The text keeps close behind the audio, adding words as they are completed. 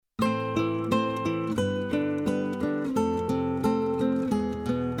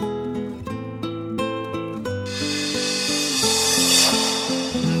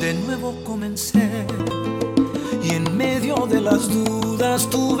todo comencé y en medio de las dudas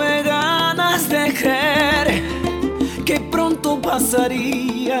tuve ganas de creer que pronto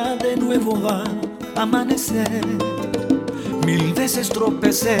pasaría de nuevo a amanecer. Mil veces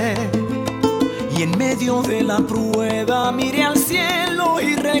tropecé y en medio de la prueba miré al cielo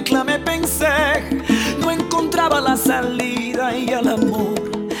y reclamé, pensé, no encontraba la salida y al amor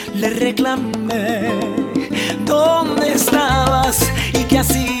le reclamé. ¿Dónde estabas y qué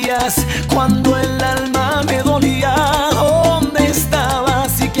hacías cuando el alma me dolía? ¿Dónde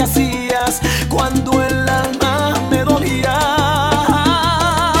estabas y qué hacías cuando el alma me dolía?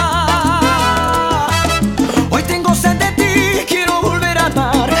 Hoy tengo sed de ti, quiero volver a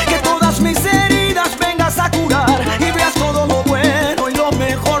amar, que todas mis heridas vengas a curar y veas todo lo bueno y lo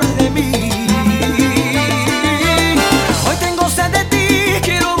mejor de mí. Hoy tengo sed de ti,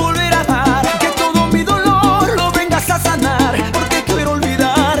 quiero volver a amar, que todo mi dolor lo vengas a sanar, porque quiero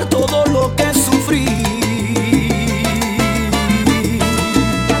olvidar todo lo que sufrí.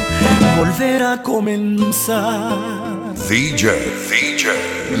 Volver a comenzar. DJ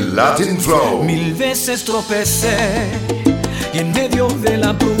LatinFlow. Mil veces tropecé y en medio de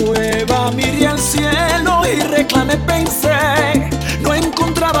la prueba miré al cielo y reclamé, pensé, no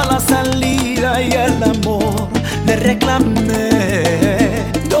encontraba la salida y al amor le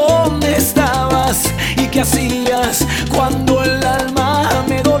reclamé. ¿Dónde estabas y qué hacías cuando el alma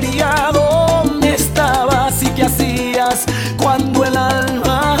me dolía? ¿Dónde estabas y qué hacías cuando el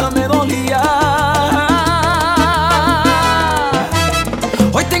alma me dolía?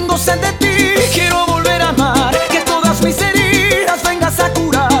 Hoy tengo sed de ti, quiero volver a amar, que todas mis heridas vengas a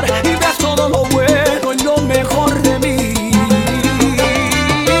curar y veas todo lo bueno y lo mejor de mí.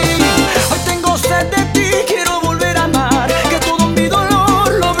 Hoy tengo sed de ti, quiero volver a amar, que todo mi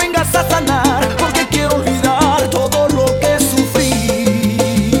dolor lo vengas a sanar, porque quiero olvidar todo lo que sufrí.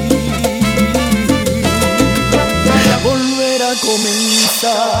 Volver a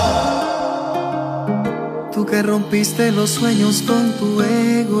comenzar. Tú que rompiste los sueños con tu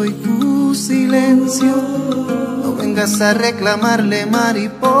ego y tu silencio, no vengas a reclamarle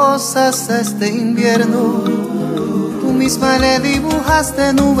mariposas a este invierno. Tú misma le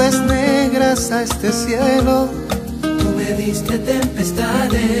dibujaste nubes negras a este cielo. Tú me diste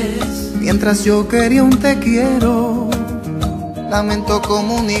tempestades mientras yo quería un te quiero. Lamento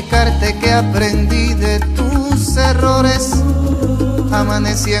comunicarte que aprendí de tus errores.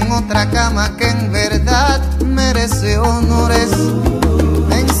 Amanecí en otra cama que en verdad merece honores.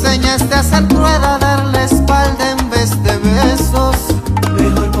 Me enseñaste a ser cruel, a darle espalda en vez de besos.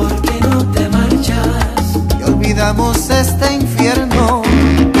 Mejor porque no te marchas y olvidamos este infierno.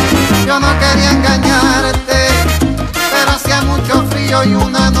 Yo no quería engañarte, pero hacía mucho frío y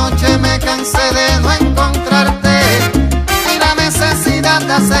una noche me cansé de no encontrarte. Y la necesidad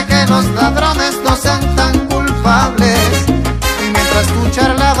hace que los ladrones no sean tan culpables. Tú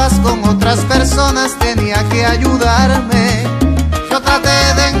charlabas con otras personas, tenía que ayudarme. Yo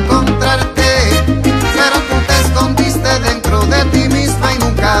traté de encontrarte, pero tú te escondiste dentro de ti misma y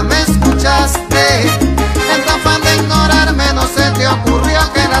nunca me escuchaste. En tu afán de ignorarme no se te ocurrió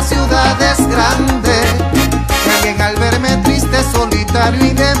que la ciudad es grande, que alguien al verme triste, solitario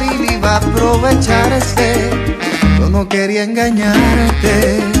y débil iba a aprovecharse. Yo no quería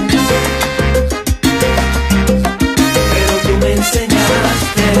engañarte, me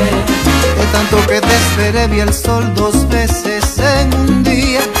enseñaste. De tanto que te esperé vi el sol 2 veces en un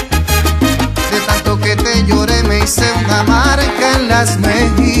día. De tanto que te lloré me hice una marca en las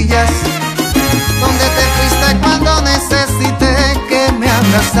mejillas. Donde te fuiste cuando necesité que me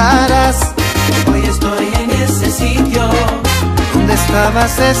abrazaras. Hoy estoy en ese sitio. ¿Dónde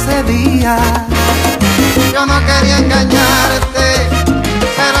estabas ese día? Yo no quería engañarte,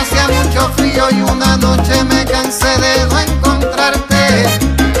 pero hacía mucho frío y una noche me cansé de no encontrarte.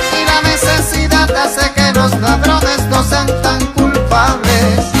 Y la necesidad hace que los ladrones no sean tan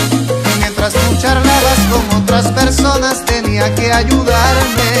culpables. Y mientras tú charlabas con otras personas tenía que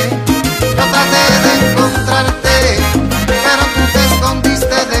ayudarme. Yo traté de encontrarte, pero tú te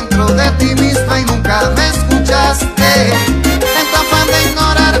escondiste dentro de ti misma y nunca me escuchaste. En tu afán de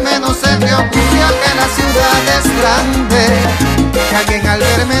ignorarme no se te ocurrió que la ciudad es grande, que alguien al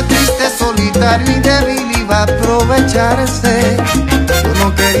verme triste, solitario y débil iba a aprovecharse. Yo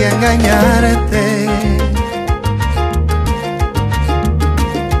no quería engañarte.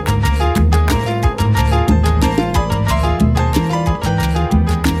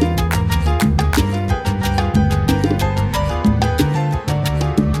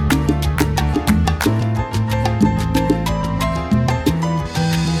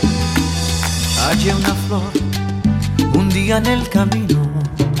 Hallé una flor un día en el camino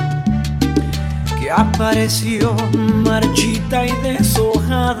apareció marchita y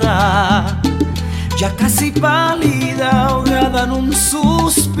deshojada, ya casi pálida, ahogada en un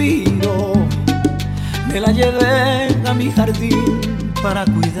suspiro. Me la llevé a mi jardín para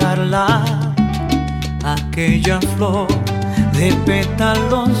cuidarla, aquella flor de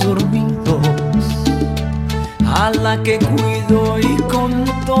pétalos dormidos, a la que cuido y con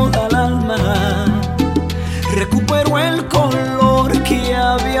toda el alma recuperó el color que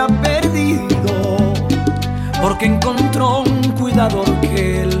había perdido, porque encontró un cuidador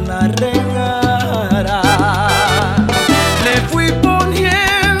que la regara. Le fui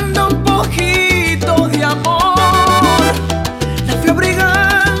poniendo un poquito de amor, la fui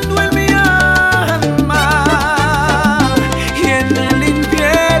abrigando en mi alma, y en el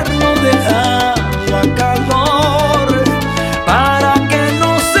invierno le daba calor para que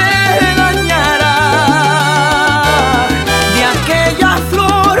no se dañara. De aquella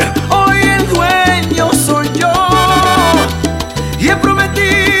flor hoy el dueño soy yo, y he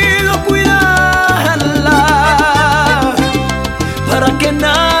prometido cuidarla para que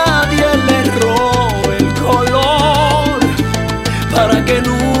nadie le robe el color, para que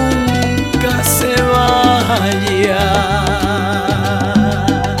nunca se vaya.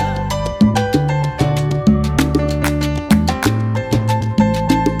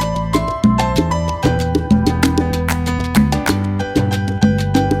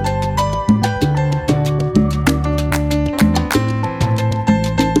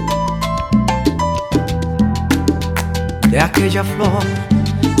 De aquella flor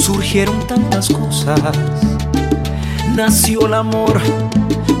surgieron tantas cosas, nació el amor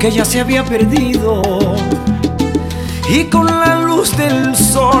que ya se había perdido, y con la luz del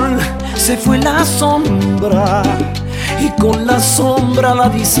sol se fue la sombra, y con la sombra la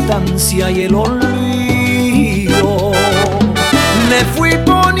distancia y el olvido. Le fui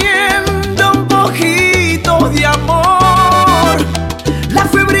poniendo un poquito de amor, la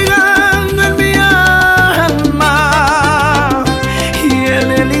fui brigando en mi alma, y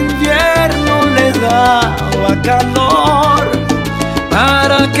en el invierno le daba calor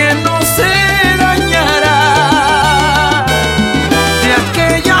para que no se dañara. De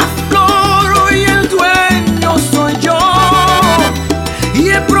aquella flor hoy el dueño soy yo, y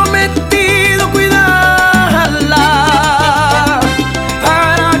he prometido cuidarla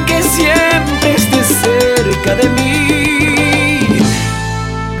para que siempre esté cerca de mí,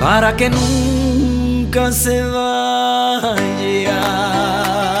 para que nunca se vaya.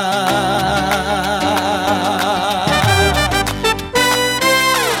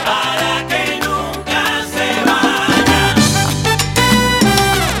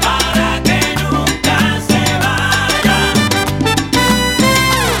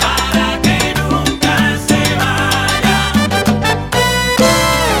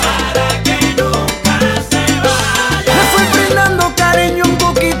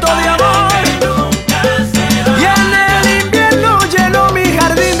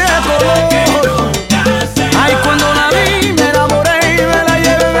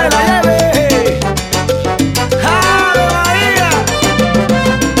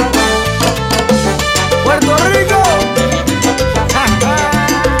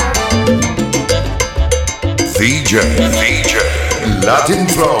 DJ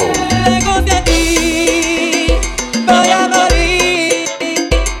LatinFlow. Lejos de ti voy a morir,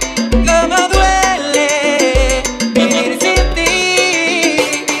 como duele vivir sin ti.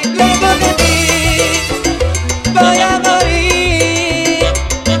 Lejos de ti voy a morir,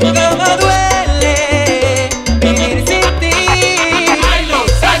 como duele vivir sin ti. Bailo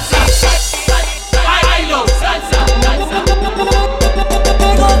salsa, bailo salsa. Lejos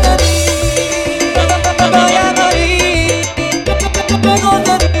de ti voy a morir.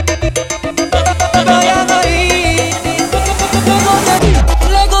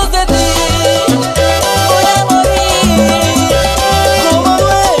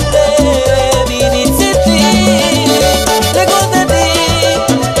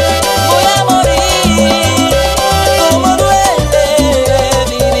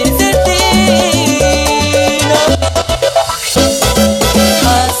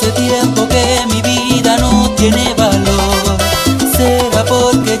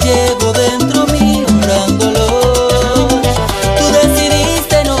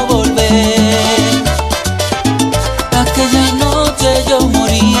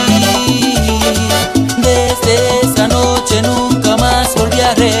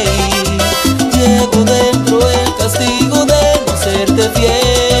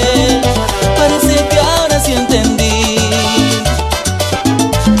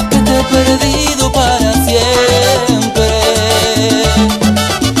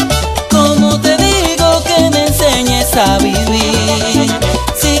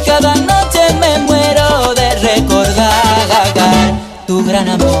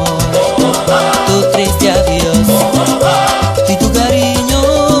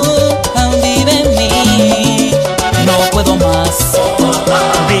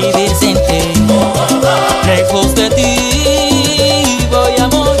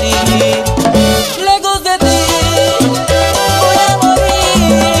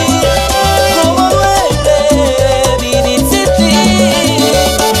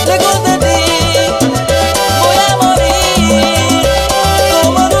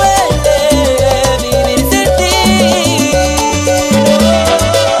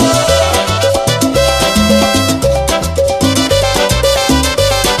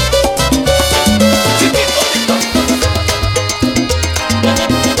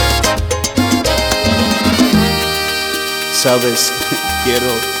 sabes,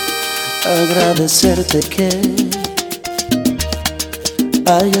 quiero agradecerte que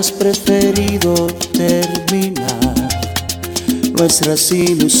hayas preferido terminar. Nuestras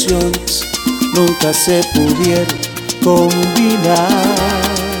ilusiones nunca se pudieron combinar.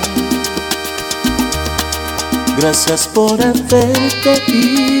 Gracias por hacerte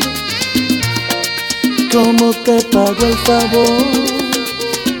ir. ¿Cómo te pago el favor?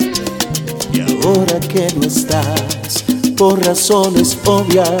 Y ahora que no estás, por razones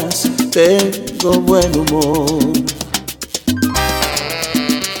obvias, tengo buen humor.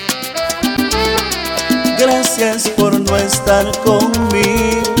 Gracias por no estar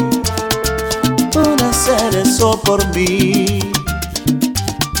conmigo, por hacer eso por mí.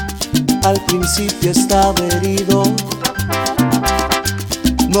 Al principio estaba herido,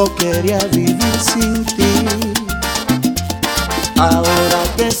 no quería vivir sin ti. Ahora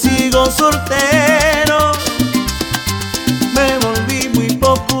que sigo soltero, me volví muy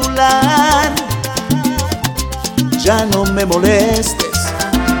popular. Ya no me molestes,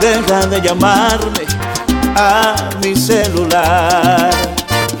 deja de llamarme a mi celular.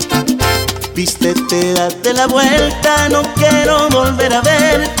 Vístete, date la vuelta, no quiero volver a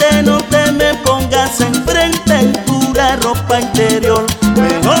verte. No te me pongas enfrente en pura ropa interior.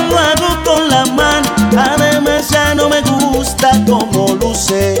 Mejor lo hago con la mano, además ya no me gusta cómo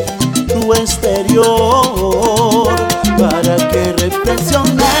luce tu exterior. Para que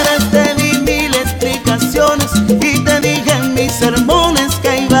reflexionaras te di mil explicaciones y te dije en mis sermones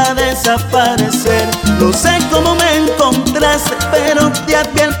que iba a desaparecer. No sé cómo me encontraste, pero te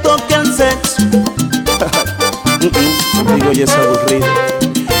advierto que el sexo digo, ya es aburrido,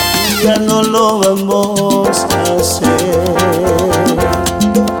 ya no lo vamos a hacer.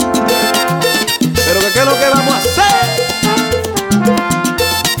 Pero ¿qué es lo que vamos a hacer?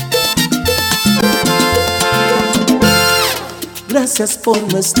 Gracias por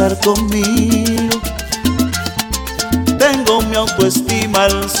no estar conmigo. Tengo mi autoestima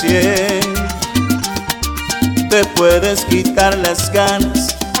al 100. Te puedes quitar las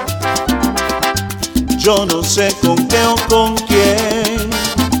ganas, yo no sé con qué o con quién.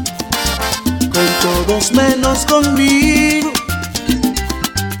 Con todos menos conmigo,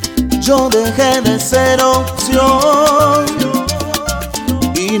 yo dejé de ser opción.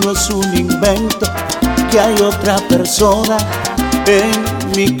 Y no es un invento que hay otra persona en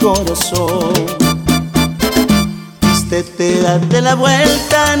mi corazón. Vístete, date la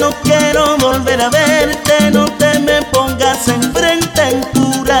vuelta, no quiero volver a verte. No te me pongas enfrente en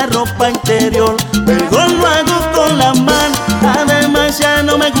pura ropa interior. Mejor lo hago con la mano, además ya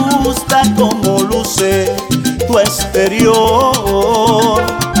no me gusta cómo luce tu exterior.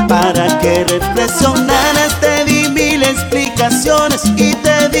 Para que reflexionaras te di mil explicaciones y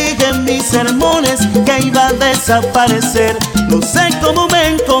te dije en mis sermones que iba a desaparecer. No sé cómo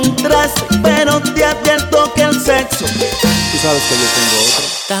me encontraste, pero te advierto que el sexo, tú sabes que yo tengo otro.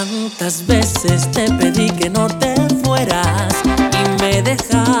 Tantas veces te pedí que no te fueras y me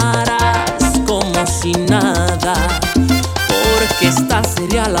dejaras como si nada, porque esta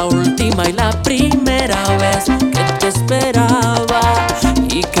sería la última y la primera vez que te esperaba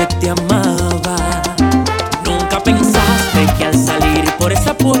y que te amaba. Nunca pensaste que al salir por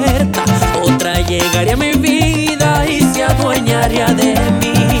esa puerta otra llegaría a mi vida y se adueñaría de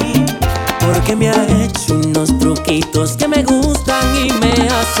mí, porque me ha hecho unos truquitos que me gustan y me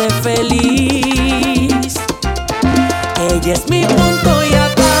hace feliz. Ella es mi punto y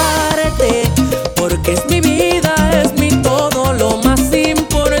aparte, porque es mi vida, es mi todo, lo más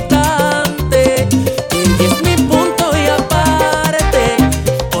importante. Ella es mi punto y aparte,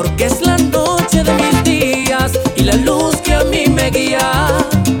 porque es la noche de mis días y la luz que a mí me guía.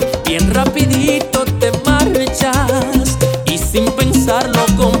 Bien rapidito te marchas y sin pensarlo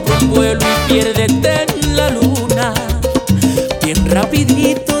compro un vuelo y piérdete en la luna. Bien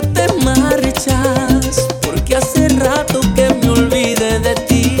rapidito te marchas, porque hace rato que me olvidé de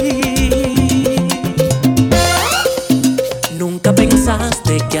ti. Nunca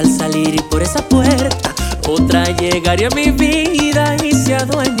pensaste que al salir por esa puerta otra llegaría a mi vida y se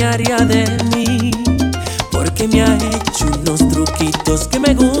adueñaría de mí, porque me ha hecho unos truquitos que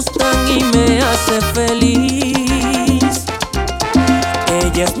me gustan y me hace feliz.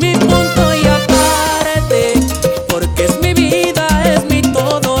 Ella es mi punto y aparte, porque es mi vida, es mi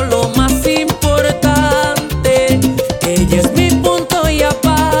todo, lo más importante. Ella es mi punto y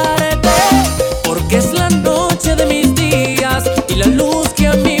aparte, porque es la noche de mis días y la luz que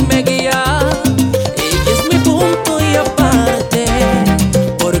a mí me guía. Ella es mi punto y aparte,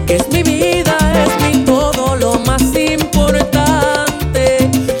 porque es mi vida, es mi todo, lo más importante.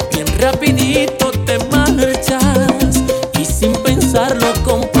 Bien rapidito te marchas y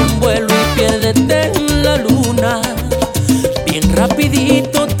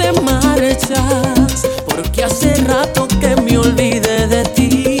rapidito te marchas, porque hace rato que me olvidé de ti.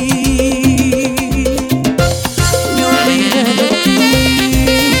 Me olvidé de ti.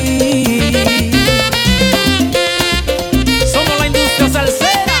 Somos la industria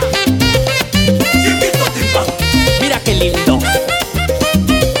salsera. Mira qué lindo.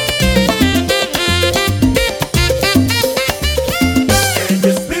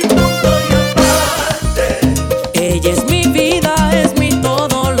 Ella es mi vida, es mi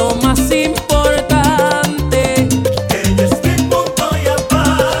todo, lo más importante. Ella es mi punto y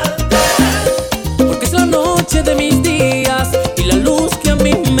aparte, Porque es la noche de mis días y la luz que a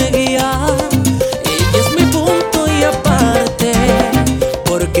mí me guía. Ella es mi punto y aparte,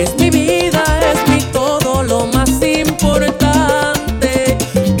 porque es mi vida, es mi todo, lo más importante.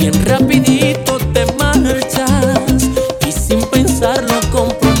 Bien rapidito te marchas y sin pensarlo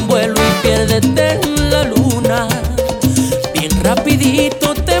compro un vuelo y piérdete en la luna. Bien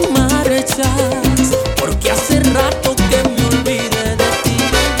rapidito te marchas, porque hace rato que me olvidé de ti.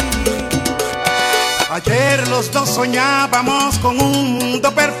 Ayer los dos soñábamos con un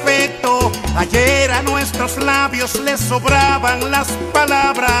mundo perfecto. Ayer a nuestros labios les sobraban las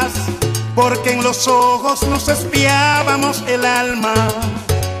palabras, porque en los ojos nos espiábamos el alma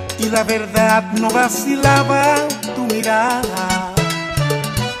y la verdad no vacilaba tu mirada.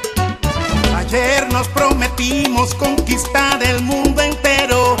 Ayer nos prometimos conquistar el mundo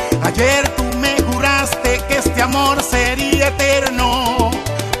entero. Ayer tú me juraste que este amor sería eterno,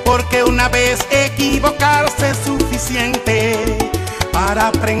 porque una vez equivocarse es suficiente para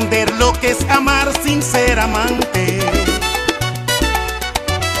aprender lo que es amar sin ser amante.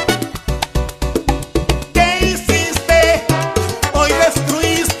 ¿Qué hiciste? Hoy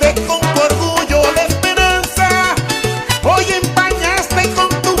destruiste con tu orgullo la esperanza. Hoy empañaste con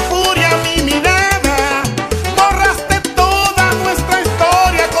tu furia mi mirada. Borraste toda nuestra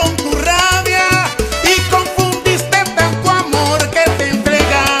historia con tu rabia y confundiste tanto amor que te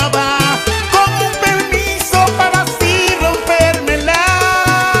entregaba con un permiso para así romperme el alma.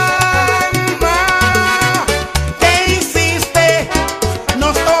 ¿Qué hiciste?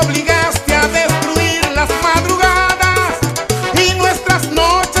 Nos obligaste a destruir las madrugadas y nuestras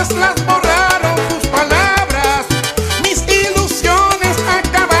noches las borraron tus palabras. Mis ilusiones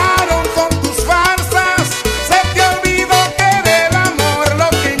acabaron con tus farsas. Se te olvidó que era el amor lo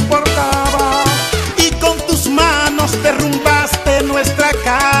que importaba y con tus manos derrumbaste nuestra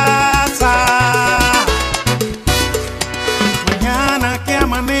casa. Mañana que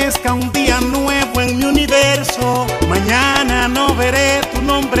amanezca un día nuevo en mi universo. Mañana no veré tu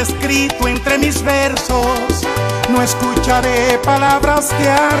nombre escrito entre mis versos. No escucharé palabras de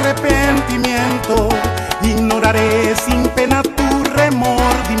arrepentimiento. Ignoraré sin pena tu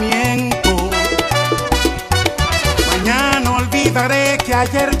remordimiento. Mañana olvidaré que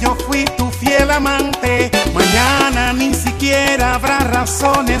ayer yo fui tu fiel amante. Mañana ni siquiera habrá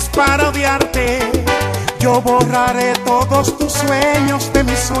razones para odiarte. Yo borraré todos tus sueños de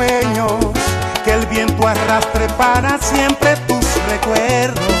mis sueños, que el viento arrastre para siempre tus recuerdos.